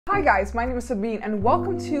Hi guys, my name is Sabine and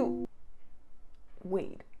welcome to...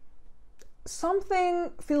 Wait. Something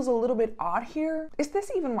feels a little bit odd here. Is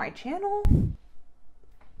this even my channel?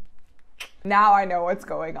 Now I know what's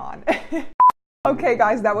going on. Okay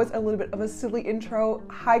guys, that was a little bit of a silly intro.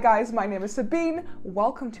 Hi guys, my name is Sabine.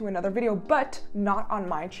 Welcome to another video, but not on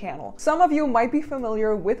my channel. Some of you might be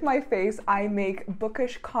familiar with my face. I make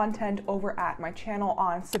bookish content over at my channel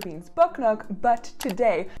on Sabine's Book Nook, but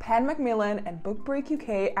today, Macmillan and Book Break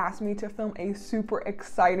UK asked me to film a super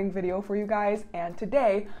exciting video for you guys, and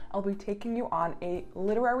today I'll be taking you on a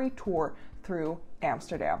literary tour through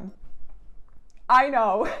Amsterdam. I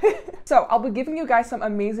know. So I'll be giving you guys some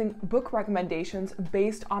amazing book recommendations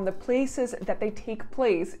based on the places that they take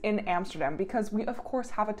place in Amsterdam, because we of course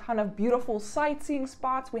have a ton of beautiful sightseeing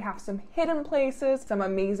spots. We have some hidden places, some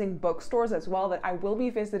amazing bookstores as well that I will be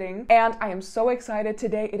visiting. And I am so excited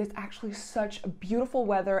today. It is actually such beautiful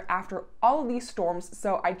weather after all of these storms.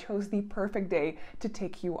 So I chose the perfect day to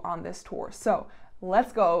take you on this tour. So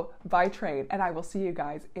let's go by train and I will see you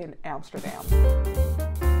guys in Amsterdam.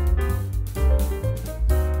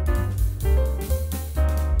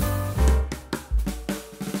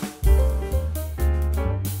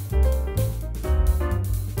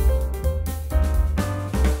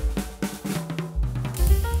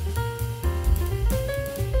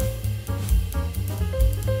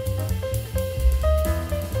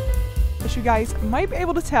 You guys might be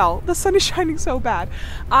able to tell, the sun is shining so bad.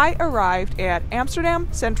 I arrived at Amsterdam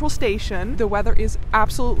Central Station. The weather is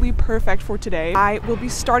absolutely perfect for today. I will be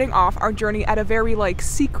starting off our journey at a very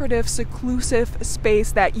secretive, seclusive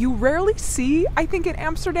space that you rarely see, I think, in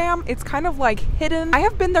Amsterdam. It's kind of hidden. I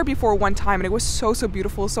have been there before one time and it was so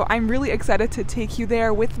beautiful, so I'm really excited to take you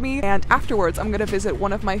there with me. And afterwards, I'm gonna visit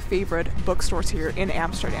one of my favorite bookstores here in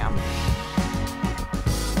Amsterdam.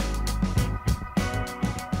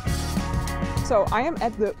 So I am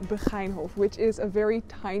at the Begijnhof, which is a very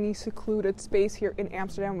tiny, secluded space here in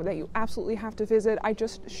Amsterdam that you absolutely have to visit. I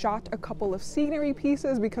just shot a couple of scenery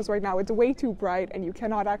pieces because right now it's way too bright and you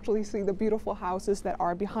cannot actually see the beautiful houses that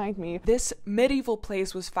are behind me. This medieval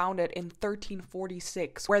place was founded in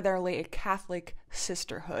 1346, where there lay a Catholic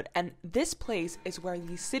sisterhood. And this place is where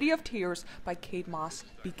the City of Tears by Kate Moss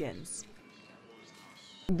begins.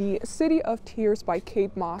 The City of Tears by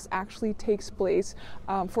Kate Moss actually takes place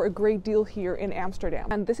for a great deal here in Amsterdam.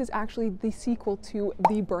 And this is actually the sequel to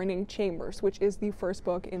The Burning Chambers, which is the first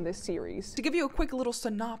book in this series. To give you a quick little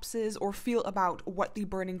synopsis or feel about what The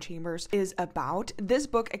Burning Chambers is about, this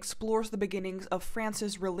book explores the beginnings of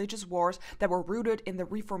France's religious wars that were rooted in the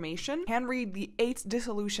Reformation, Henry VIII's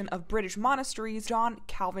dissolution of British monasteries, John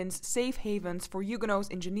Calvin's safe havens for Huguenots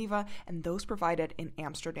in Geneva, and those provided in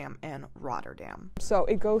Amsterdam and Rotterdam. So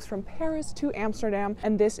it goes from Paris to Amsterdam,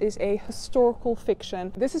 and this is a historical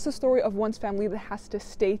fiction. This is a story of one's family that has to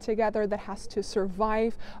stay together, that has to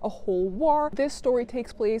survive a whole war. This story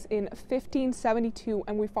takes place in 1572,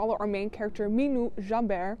 and we follow our main character Minou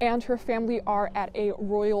Jambert and her family are at a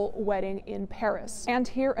royal wedding in Paris. And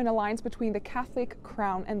here an alliance between the Catholic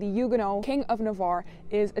crown and the Huguenot King of Navarre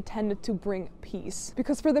is intended to bring peace,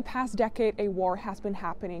 because for the past decade a war has been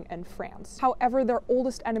happening in France. However, their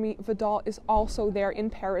oldest enemy Vidal is also there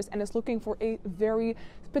in Paris and is looking for a very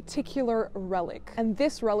particular relic, and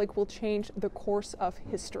this relic will change the course of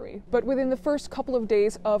history. But within the first couple of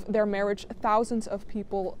days of their marriage, thousands of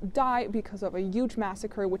people die because of a huge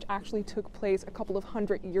massacre which actually took place a couple of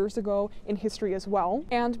 100 years ago in history as well.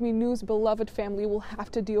 And Minou's beloved family will have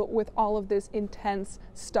to deal with all of this intense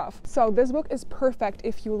stuff. So this book is perfect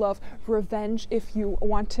if you love revenge, if you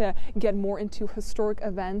want to get more into historic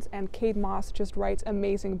events, and Kate Moss just writes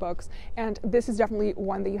amazing books, and this is definitely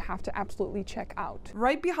one that you have to absolutely check out.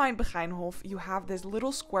 Right behind Begijnhof, you have this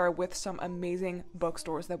little square with some amazing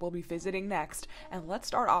bookstores that we'll be visiting next. And let's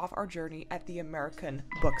start off our journey at the American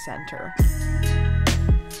Book Center.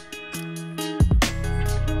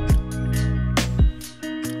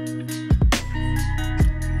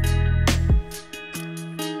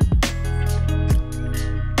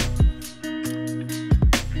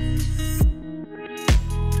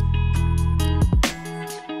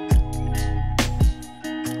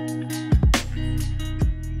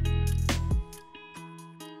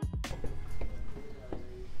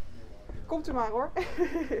 Komt u maar hoor.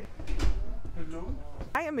 Hello.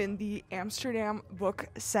 I am in the Amsterdam Book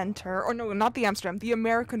Center, or no, not the Amsterdam, the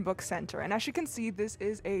American Book Center. And as you can see, this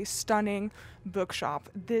is a stunning bookshop.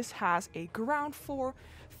 This has a ground floor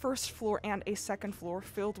first floor and a second floor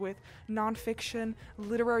filled with nonfiction,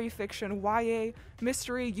 literary fiction, YA,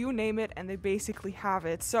 mystery, you name it, and they basically have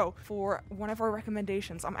it. So for one of our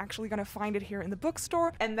recommendations, I'm actually gonna find it here in the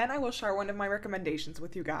bookstore, and then I will share one of my recommendations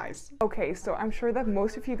with you guys. Okay, so I'm sure that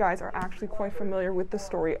most of you guys are actually quite familiar with the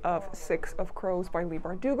story of Six of Crows by Leigh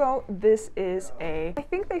Bardugo. This is I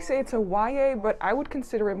think they say it's a YA, but I would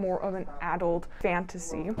consider it more of an adult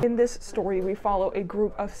fantasy. In this story, we follow a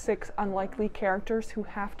group of 6 unlikely characters who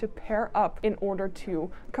have to pair up in order to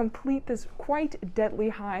complete this quite deadly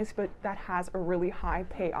heist, but that has a really high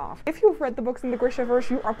payoff. If you've read the books in the Grishaverse,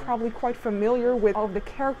 you are probably quite familiar with all of the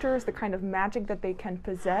characters, the kind of magic that they can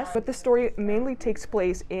possess, but the story mainly takes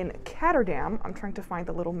place in Ketterdam. I'm trying to find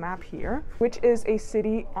the little map here, which is a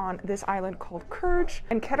city on this island called Courage,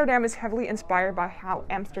 and Ketterdam is heavily inspired by how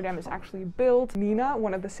Amsterdam is actually built. Nina,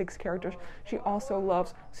 one of the 6 characters, she also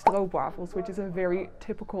loves stroopwafels, which is a very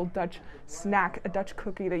typical Dutch snack, a Dutch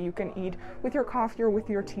cookie that you can eat with your coffee or with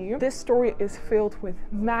your tea. This story is filled with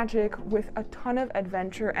magic, with a ton of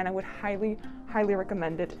adventure, and I would highly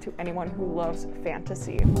recommend it to anyone who loves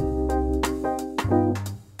fantasy.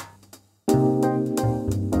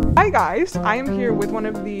 Hi guys, I am here with one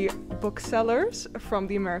of the booksellers from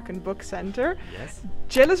the American Book Center. Yes.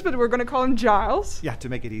 Jealous, but we're going to call him Giles. Yeah, to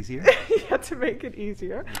make it easier. Yeah, to make it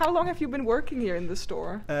easier. How long have you been working here in the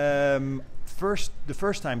store? The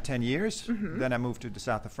first time 10 years, then I moved to the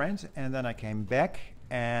south of France, and then I came back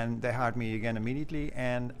and they hired me again immediately,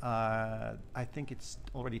 and I think it's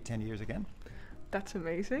already 10 years again. That's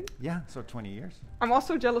amazing. Yeah, so 20 years. I'm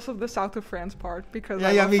also jealous of the south of France part because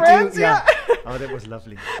Yeah, me France, too. Yeah. Oh, that was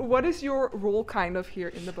lovely. What is your role kind of here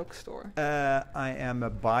in the bookstore? I am a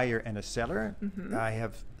buyer and a seller. I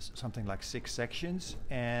have something like 6 sections,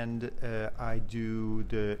 and I do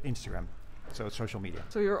the Instagram. So social media.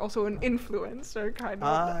 So you're also an influencer, kind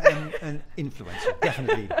of. I'm an influencer,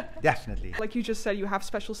 definitely. Like you just said, you have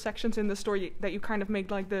special sections in the store that you kind of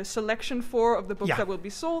make like the selection for of the books that will be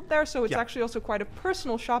sold there. So it's actually also quite a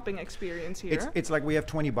personal shopping experience here. It's like we have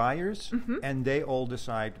 20 buyers, and they all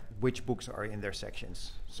decide which books are in their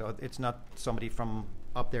sections. So it's not somebody from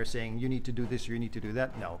up there saying, you need to do this, you need to do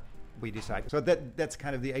that. No. We decide. So that's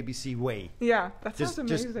kind of the ABC way. Yeah, that sounds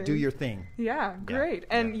amazing. Just do your thing. Yeah, great.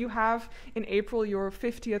 And you have in April your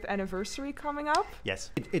 50th anniversary coming up? Yes.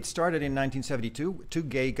 It started in 1972. 2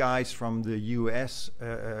 gay guys from the US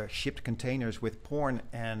shipped containers with porn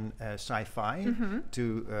and sci-fi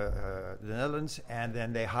to the Netherlands, and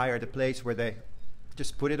then they hired a place where they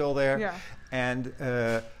just put it all there. Yeah. And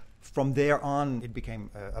from there on, it became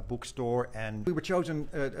a bookstore, and we were chosen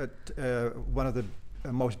one of the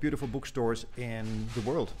most beautiful bookstores in the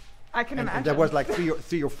world. I can imagine. And there was like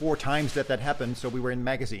three or four times that happened, so we were in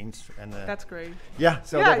magazines. And that's great. Yeah,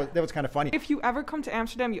 so that was kind of funny. If you ever come to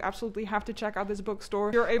Amsterdam, you absolutely have to check out this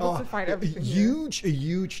bookstore. You're able to find everything. A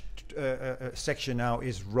huge section now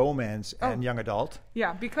is romance and young adult.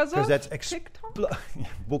 Yeah, because of that's TikTok?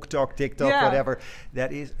 Book Talk, TikTok, whatever.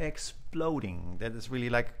 That is exploding. That is really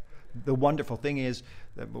like... The wonderful thing is,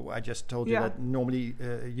 I just told you that normally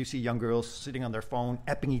you see young girls sitting on their phone,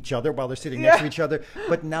 apping each other while they're sitting next to each other.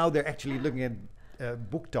 But now they're actually looking at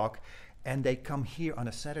Book Talk, and they come here on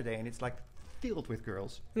a Saturday, and it's like filled with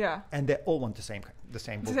girls. Yeah. And they all want the same books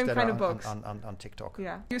that are on TikTok.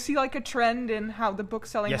 Yeah. You see like a trend in how the book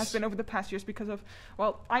selling has been over the past years because of,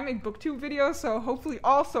 well, I make BookTube videos, so hopefully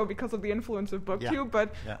also because of the influence of BookTube.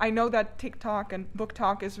 But I know that TikTok and Book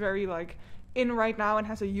Talk is very like in right now and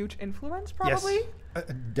has a huge influence probably. Yes,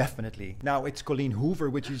 definitely. Now it's Colleen Hoover,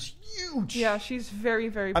 which is huge. Yeah, she's very,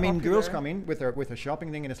 very popular. I mean, girls come in with her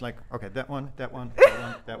shopping thing, and it's like, okay, that one.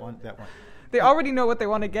 They already know what they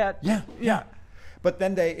want to get. Yeah. But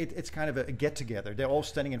then it's kind of a get together. They're all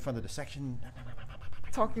standing in front of the section,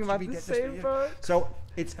 talking about the same book. So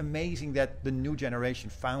it's amazing that the new generation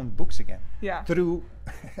found books again. Yeah. Through,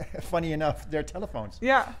 funny enough, their telephones.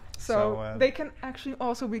 Yeah. So they can actually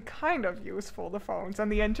also be kind of useful, the phones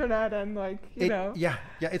and the internet, and like, you know. Yeah,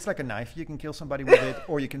 it's like a knife. You can kill somebody with it,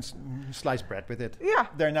 or you can slice bread with it. Yeah.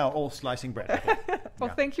 They're now all slicing bread with it.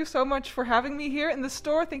 Well, thank you so much for having me here in the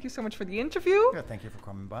store. Thank you so much for the interview. Yeah, thank you for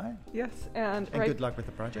coming by. Yes, and good luck with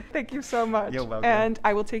the project. Thank you so much. You're welcome. And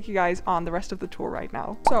I will take you guys on the rest of the tour right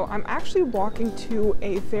now. So I'm actually walking to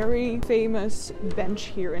a very famous bench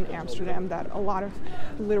here in Amsterdam that a lot of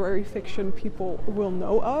literary fiction people will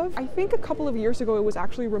know of. I think a couple of years ago it was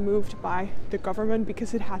actually removed by the government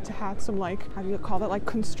because it had to have some, like, how do you call that, like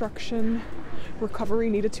construction recovery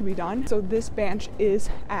needed to be done. So this bench is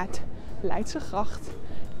at Leidsegracht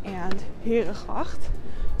and Herengracht.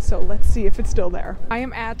 So let's see if it's still there. I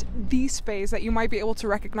am at the space that you might be able to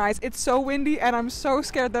recognize. It's so windy and I'm so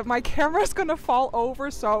scared that my camera's gonna fall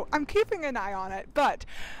over, so I'm keeping an eye on it. But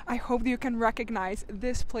I hope that you can recognize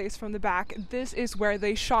this place from the back. This is where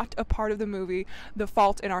they shot a part of the movie, The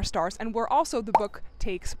Fault in Our Stars, and where also the book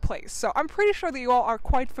takes place. So I'm pretty sure that you all are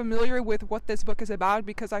quite familiar with what this book is about,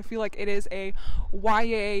 because I feel like it is a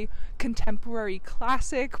YA contemporary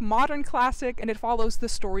classic, modern classic, and it follows the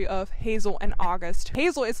story of Hazel and August.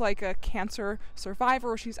 Hazel is like a cancer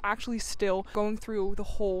survivor. She's actually still going through the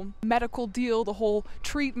whole medical deal, the whole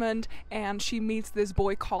treatment, and she meets this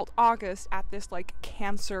boy called August at this like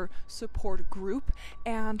cancer support group,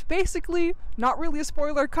 and basically, not really a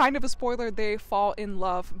spoiler, kind of a spoiler, they fall in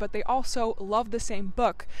love, but they also love the same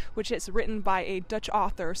book, which is written by a Dutch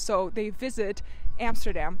author, so they visit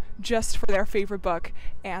Amsterdam just for their favorite book.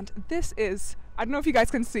 And this is, I don't know if you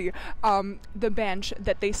guys can see, the bench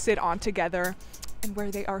that they sit on together and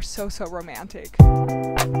where they are so romantic.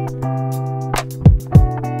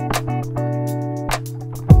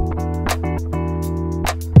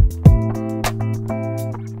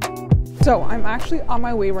 So I'm actually on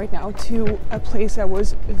my way right now to a place that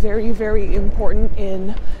was very important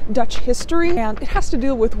in Dutch history, and it has to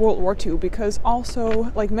deal with World War II, because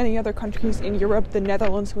also, like many other countries in Europe, the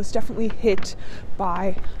Netherlands was definitely hit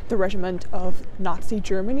by the regiment of Nazi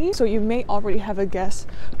Germany. So you may already have a guess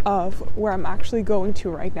of where I'm actually going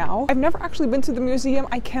to right now. I've never actually been to the museum.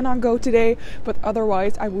 I cannot go today, but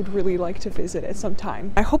otherwise I would really like to visit it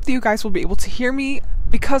sometime. I hope that you guys will be able to hear me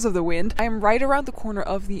because of the wind. I am right around the corner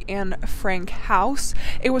of the Anne Frank house.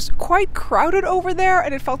 It was quite crowded over there,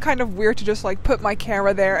 and it felt kind of weird to just like put my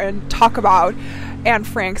camera there and talk about Anne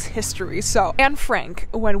Frank's history. So Anne Frank,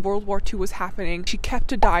 when World War II was happening, she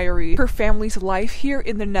kept a diary, her family's life here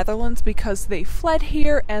in the Netherlands, because they fled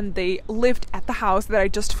here and they lived at the house that I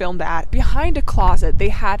just filmed at. Behind a closet, they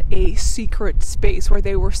had a secret space where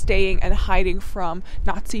they were staying and hiding from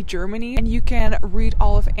Nazi Germany, and you can read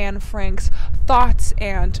all of Anne Frank's thoughts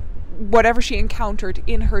and whatever she encountered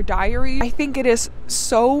in her diary. I think it is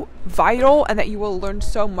so vital, and that you will learn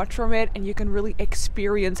so much from it, and you can really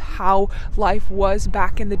experience how life was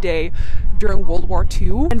back in the day during World War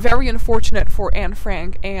II. And very unfortunate for Anne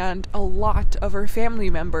Frank and a lot of her family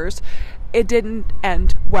members, it didn't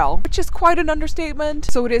end well, which is quite an understatement.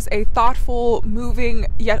 So it is a thoughtful, moving,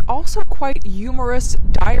 yet also quite humorous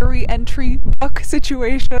diary entry book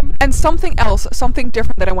situation. And something else, something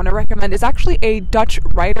different that I want to recommend is actually a Dutch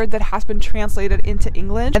writer that has been translated into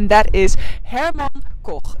English, and that is Herman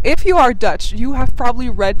Koch. If you are Dutch, you have probably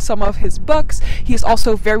read some of his books. He's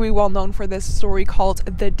also very well known for this story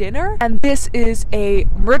called The Dinner, and this is a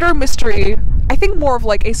murder mystery, I think more of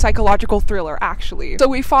like a psychological thriller actually. So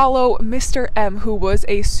we follow Mr. M, who was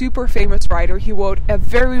a super famous writer. He wrote a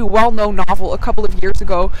very well-known novel a couple of years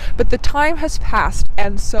ago, but the time has passed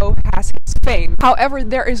and so has his fame. However,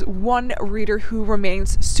 there is one reader who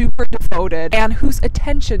remains super devoted and whose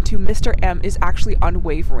attention to Mr. M is actually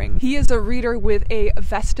unwavering. He is a reader with a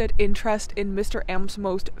vested interest in Mr. M's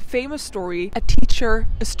most famous story, a teacher,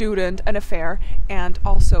 a student, an affair, and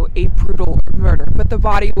also a brutal murder, but the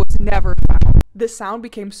body was never found. The sound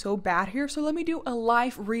became so bad here, so let me do a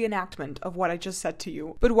live reenactment of what I just said to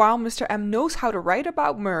you. But while Mr. M knows how to write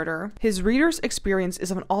about murder, his reader's experience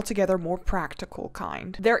is of an altogether more practical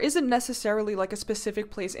kind. There isn't necessarily like a specific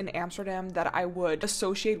place in Amsterdam that I would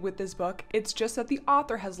associate with this book. It's just that the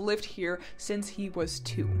author has lived here since he was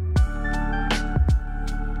 2.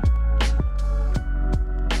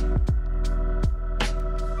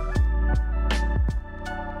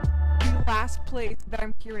 Last place that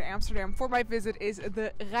I'm here in Amsterdam for my visit is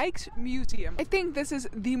the Rijksmuseum. I think this is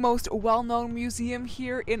the most well-known museum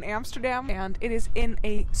here in Amsterdam, and it is in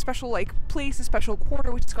a special like place, a special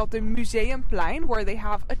quarter, which is called the Museumplein, where they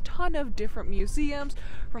have a ton of different museums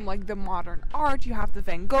from like the modern art. You have the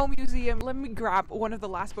Van Gogh Museum. Let me grab one of the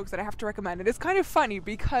last books that I have to recommend. It is kind of funny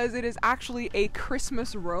because it is actually a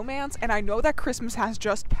Christmas romance, and I know that Christmas has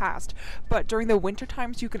just passed, but during the winter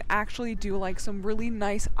times you can actually do like some really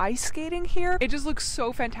nice ice skating here. It just looks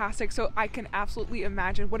so fantastic, so I can absolutely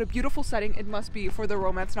imagine what a beautiful setting it must be for the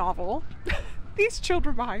romance novel. These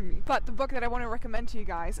children behind me. But the book that I want to recommend to you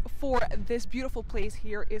guys for this beautiful place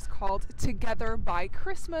here is called Together by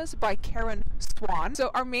Christmas by Karen Swan.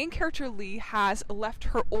 So our main character Lee has left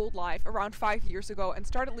her old life around 5 years ago and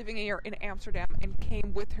started living here in Amsterdam, and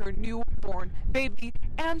came with her newborn baby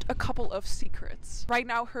and a couple of secrets. Right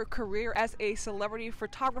now her career as a celebrity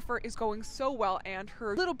photographer is going so well, and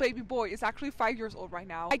her little baby boy is actually 5 years old right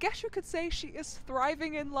now. I guess you could say she is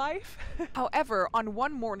thriving in life. However, on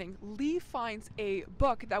one morning Lee finds a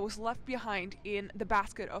book that was left behind in the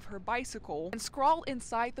basket of her bicycle, and scrawled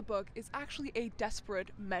inside the book is actually a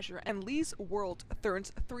desperate measure, and Lee's world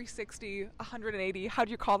turns 360, 180, how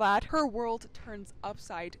do you call that? Her world turns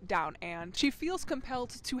upside down, and she feels compelled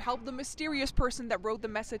to help the mysterious person that wrote the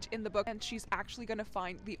message in the book, and she's actually gonna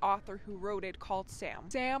find the author who wrote it, called Sam.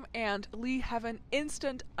 Sam and Lee have an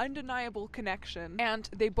instant, undeniable connection, and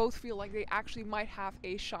they both feel like they actually might have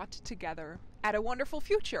a shot together at a wonderful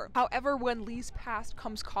future. However, when Lee's past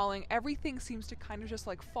comes calling, everything seems to kind of just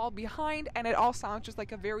like fall behind, and it all sounds just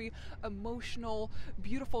like a very emotional,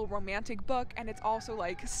 beautiful, romantic book. And it's also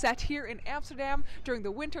like set here in Amsterdam during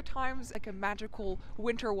the winter times, like a magical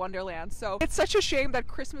winter wonderland. So it's such a shame that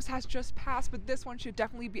Christmas has just passed, but this one should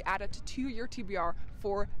definitely be added to your TBR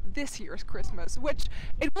for this year's Christmas, which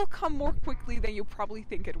it will come more quickly than you probably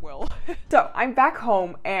think it will. So I'm back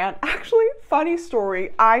home, and actually, funny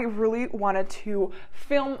story, I really wanted to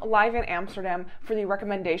film live in Amsterdam for the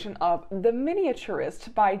recommendation of The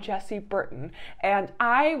Miniaturist by Jessie Burton, and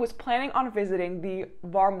I was planning on visiting the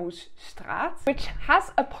Warmoesstraat, which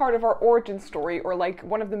has a part of our origin story, or like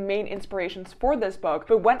one of the main inspirations for this book.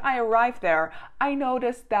 But when I arrived there, I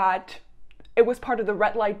noticed that it was part of the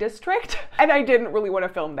red light district, and I didn't really want to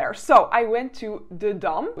film there. So I went to De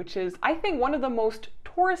Dam, which is, I think, one of the most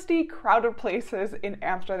touristy, crowded places in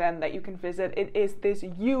Amsterdam that you can visit. It is this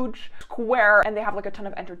huge square, and they have like a ton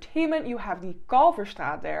of entertainment. You have the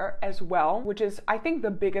Kalverstraat there as well, which is, I think,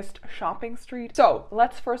 the biggest shopping street. So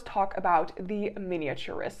let's first talk about The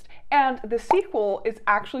Miniaturist. And the sequel is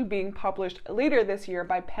actually being published later this year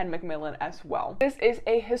by Macmillan as well. This is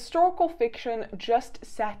a historical fiction just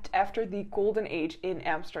set after the Golden Age in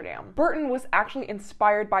Amsterdam. Burton was actually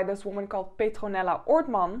inspired by this woman called Petronella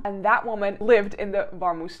Oortman, and that woman lived in the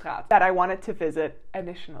Warmoesstraat that I wanted to visit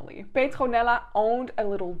initially. Petronella owned a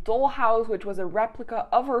little dollhouse, which was a replica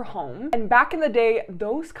of her home. And back in the day,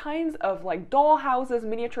 those kinds of like doll houses,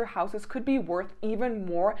 miniature houses, could be worth even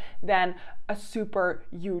more than a super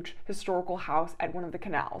huge historical house at one of the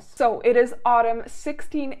canals. So it is autumn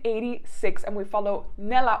 1686, and we follow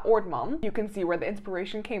Nella Oortman. You can see where the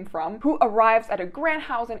inspiration came from, who arrives at a grand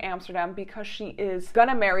house in Amsterdam because she is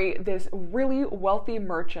gonna marry this really wealthy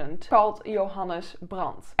merchant called Johannes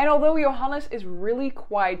Brandt. And although Johannes is really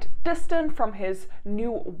quite distant from his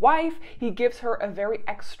new wife, he gives her a very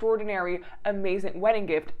extraordinary, amazing wedding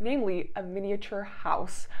gift, namely a miniature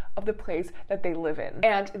house of the place that they live in.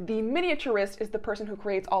 And the miniaturist is the person who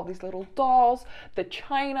creates all these little dolls, the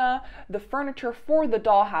china, the furniture for the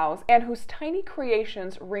dollhouse, and whose tiny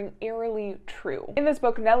creations ring eerily true. In this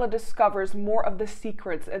book, Nella discovers more of the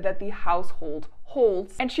secrets that the household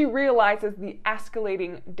holds, and she realizes the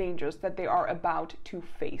escalating dangers that they are about to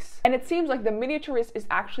face. And it seems like the miniaturist is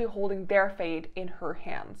actually holding their fate in her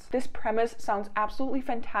hands. This premise sounds absolutely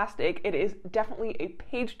fantastic. It is definitely a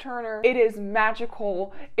page turner. It is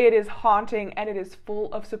magical, it is haunting, and it is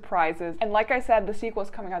full of surprises. And like I said, the sequel is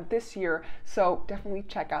coming out this year, so definitely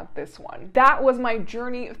check out this one. That was my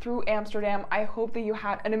journey through Amsterdam. I hope that you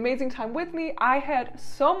had an amazing time with me. I had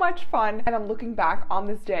so much fun, and I'm looking back on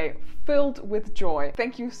this day filled with joy.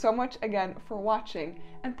 Thank you so much again for watching,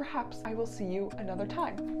 and perhaps I will see you another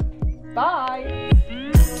time. Bye!